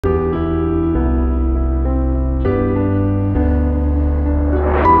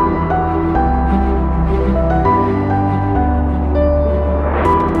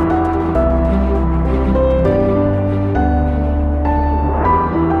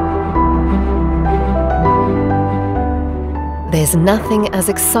There's nothing as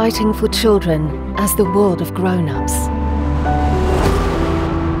exciting for children as the world of grown-ups.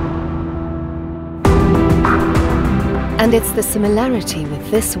 And it's the similarity with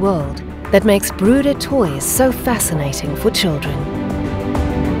this world that makes Bruder toys so fascinating for children.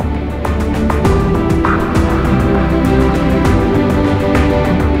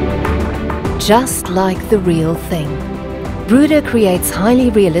 Just like the real thing, Bruder creates highly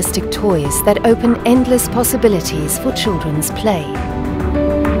realistic toys that open endless possibilities for children's play.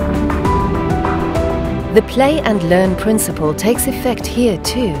 The play and learn principle takes effect here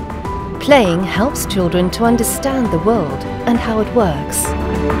too. Playing helps children to understand the world and how it works.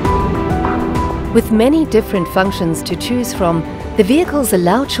 With many different functions to choose from, the vehicles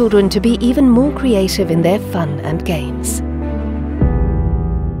allow children to be even more creative in their fun and games.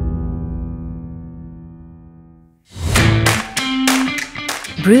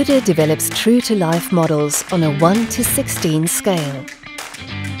 Bruder develops true-to-life models on a 1:16 scale.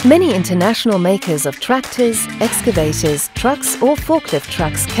 Many international makers of tractors, excavators, trucks or forklift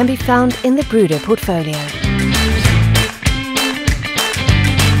trucks can be found in the Bruder portfolio.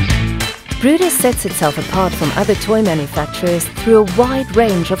 Bruder sets itself apart from other toy manufacturers through a wide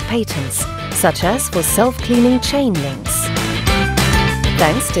range of patents, such as for self-cleaning chain links.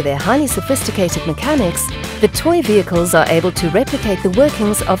 Thanks to their highly sophisticated mechanics, the toy vehicles are able to replicate the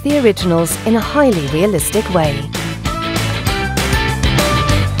workings of the originals in a highly realistic way.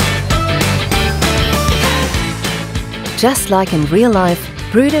 Just like in real life,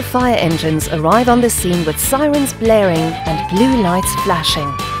 Bruder fire engines arrive on the scene with sirens blaring and blue lights flashing.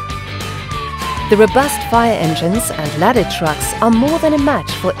 The robust fire engines and ladder trucks are more than a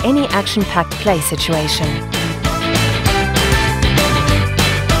match for any action-packed play situation.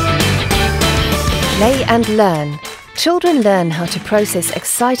 Play and learn. Children learn how to process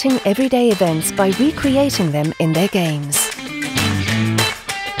exciting everyday events by recreating them in their games.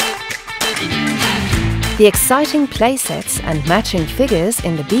 The exciting playsets and matching figures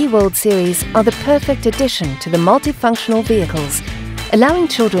in the B-World series are the perfect addition to the multifunctional vehicles, allowing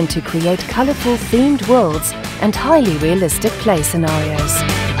children to create colourful themed worlds and highly realistic play scenarios.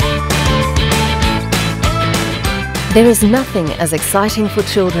 There is nothing as exciting for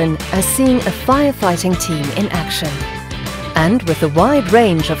children as seeing a firefighting team in action. And with a wide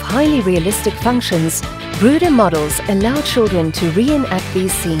range of highly realistic functions, Bruder models allow children to reenact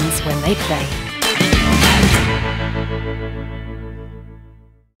these scenes when they play.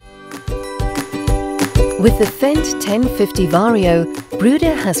 With the Fendt 1050 Vario,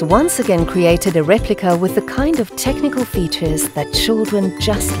 Bruder has once again created a replica with the kind of technical features that children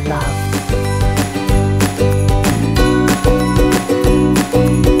just love.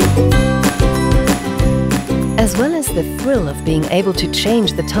 As well as the thrill of being able to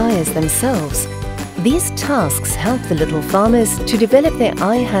change the tires themselves, these tasks help the little farmers to develop their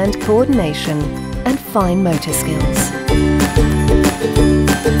eye-hand coordination and fine motor skills.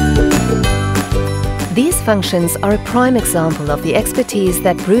 These functions are a prime example of the expertise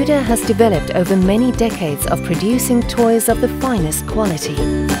that Bruder has developed over many decades of producing toys of the finest quality.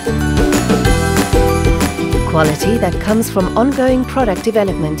 Quality that comes from ongoing product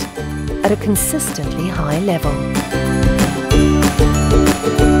development at a consistently high level.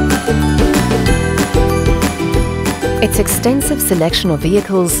 Its extensive selection of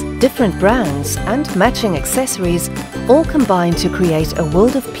vehicles, different brands and matching accessories all combine to create a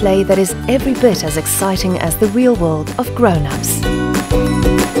world of play that is every bit as exciting as the real world of grown-ups.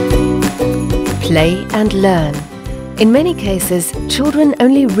 Play and learn. In many cases, children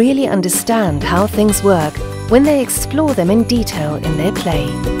only really understand how things work when they explore them in detail in their play.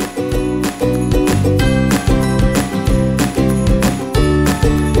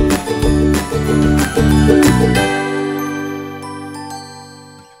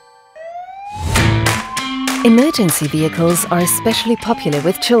 Emergency vehicles are especially popular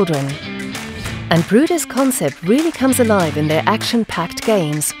with children. And Bruder's concept really comes alive in their action-packed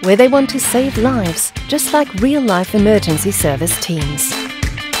games where they want to save lives, just like real-life emergency service teams.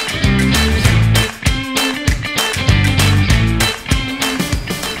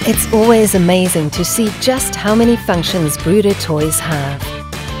 It's always amazing to see just how many functions Bruder toys have.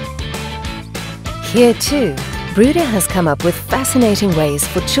 Here too, Bruder has come up with fascinating ways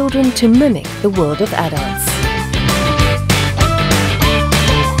for children to mimic the world of adults.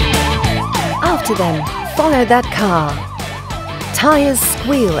 After them, follow that car. Tires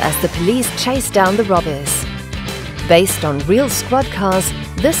squeal as the police chase down the robbers. Based on real squad cars,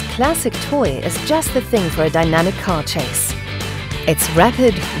 this classic toy is just the thing for a dynamic car chase. It's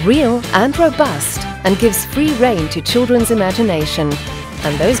rapid, real and robust and gives free rein to children's imagination.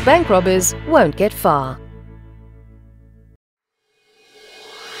 And those bank robbers won't get far.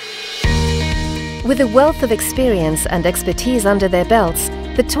 With a wealth of experience and expertise under their belts,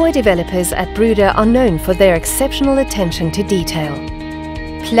 the toy developers at Bruder are known for their exceptional attention to detail.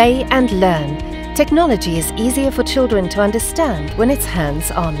 Play and learn. Technology is easier for children to understand when it's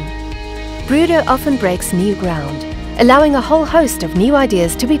hands-on. Bruder often breaks new ground, allowing a whole host of new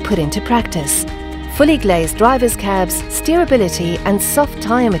ideas to be put into practice. Fully glazed driver's cabs, steerability and soft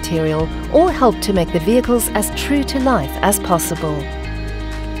tyre material all help to make the vehicles as true to life as possible.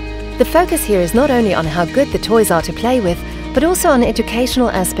 The focus here is not only on how good the toys are to play with, but also on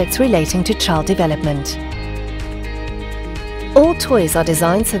educational aspects relating to child development. All toys are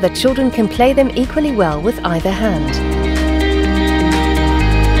designed so that children can play them equally well with either hand.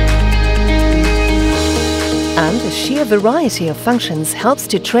 And a sheer variety of functions helps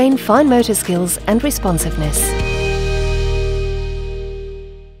to train fine motor skills and responsiveness.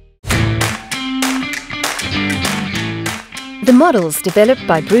 The models developed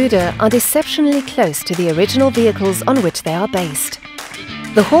by Bruder are deceptionally close to the original vehicles on which they are based.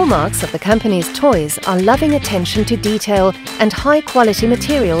 The hallmarks of the company's toys are loving attention to detail and high-quality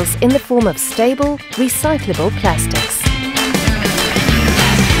materials in the form of stable, recyclable plastics.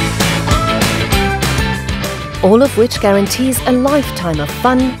 All of which guarantees a lifetime of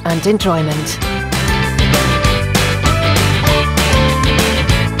fun and enjoyment.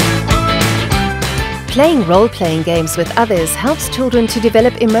 Playing role-playing games with others helps children to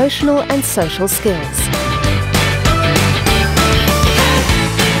develop emotional and social skills.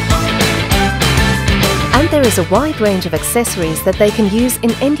 And there is a wide range of accessories that they can use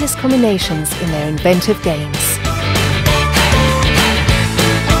in endless combinations in their inventive games.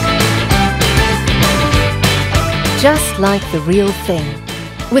 Just like the real thing.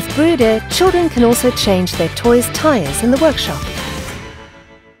 With Bruder, children can also change their toys' tyres in the workshop.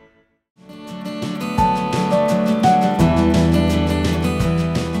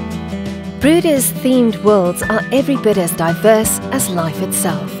 Bruder's themed worlds are every bit as diverse as life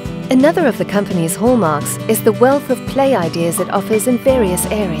itself. Another of the company's hallmarks is the wealth of play ideas it offers in various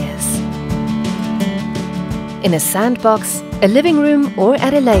areas. In a sandbox, a living room or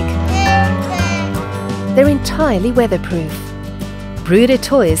at a lake, they're entirely weatherproof. Bruder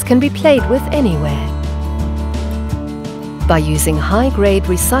toys can be played with anywhere. By using high-grade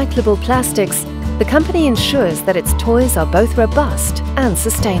recyclable plastics, the company ensures that its toys are both robust and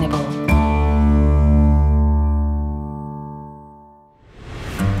sustainable.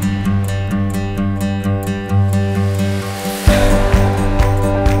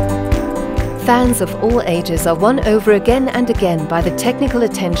 Fans of all ages are won over again and again by the technical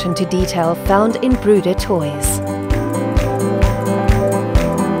attention to detail found in Bruder toys.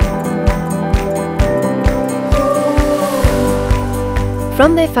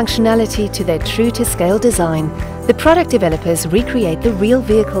 From their functionality to their true-to-scale design, the product developers recreate the real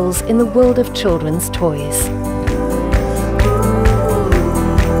vehicles in the world of children's toys.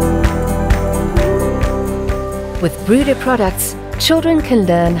 With Bruder products, children can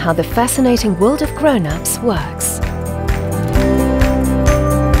learn how the fascinating world of grown-ups works.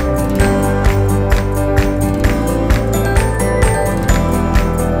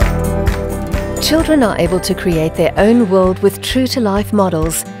 Children are able to create their own world with true-to-life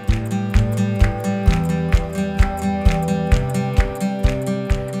models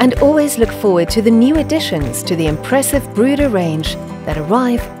and always look forward to the new additions to the impressive Bruder range that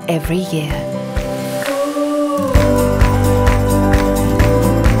arrive every year.